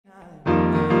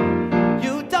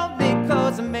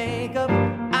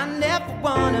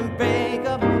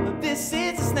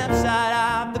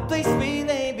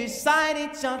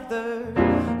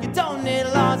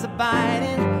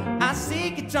biting. I see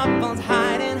your trombones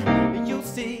hiding.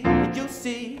 You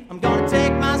see, I'm gonna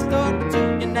take my story to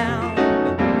you now.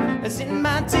 It's in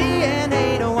my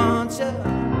DNA to want you.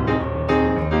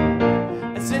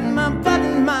 It's in my blood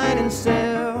and mind and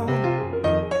cell.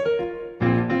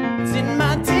 It's in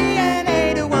my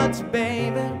DNA to want you,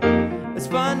 baby. It's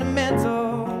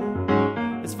fundamental.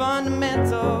 It's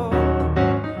fundamental.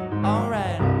 All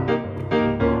right.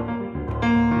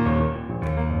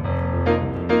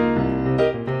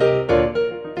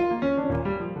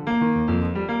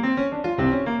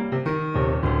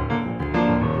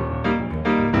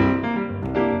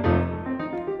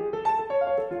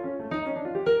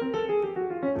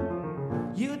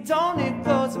 You don't need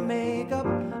clothes and makeup.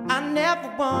 I never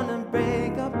wanna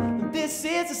break up. And this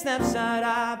is a snapshot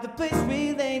of the place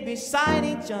we lay beside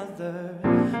each other.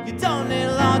 You don't need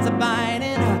lawns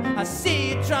abiding. I see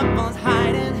your trombones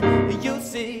hiding. You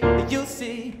see,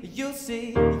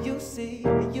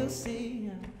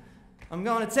 I'm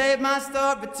gonna take my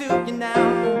story to you now.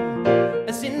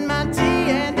 It's in my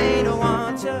DNA to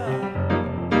want you.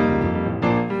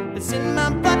 It's in my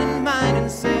blood and mind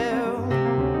and cell.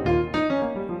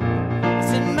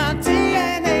 It's in my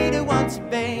DNA to want you,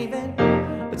 baby.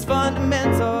 It's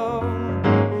fundamental.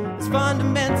 It's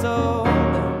fundamental.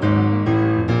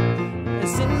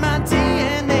 It's in my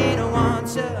DNA to want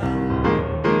you.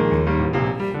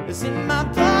 It's in my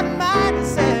blood and mind and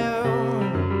cell.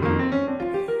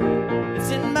 It's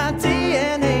in my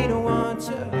DNA to want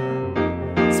you.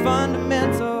 It's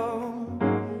fundamental.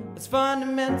 It's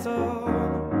fundamental.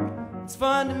 It's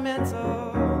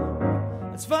fundamental.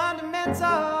 It's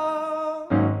fundamental.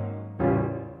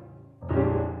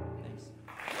 Thanks.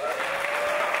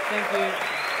 Thank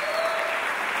you.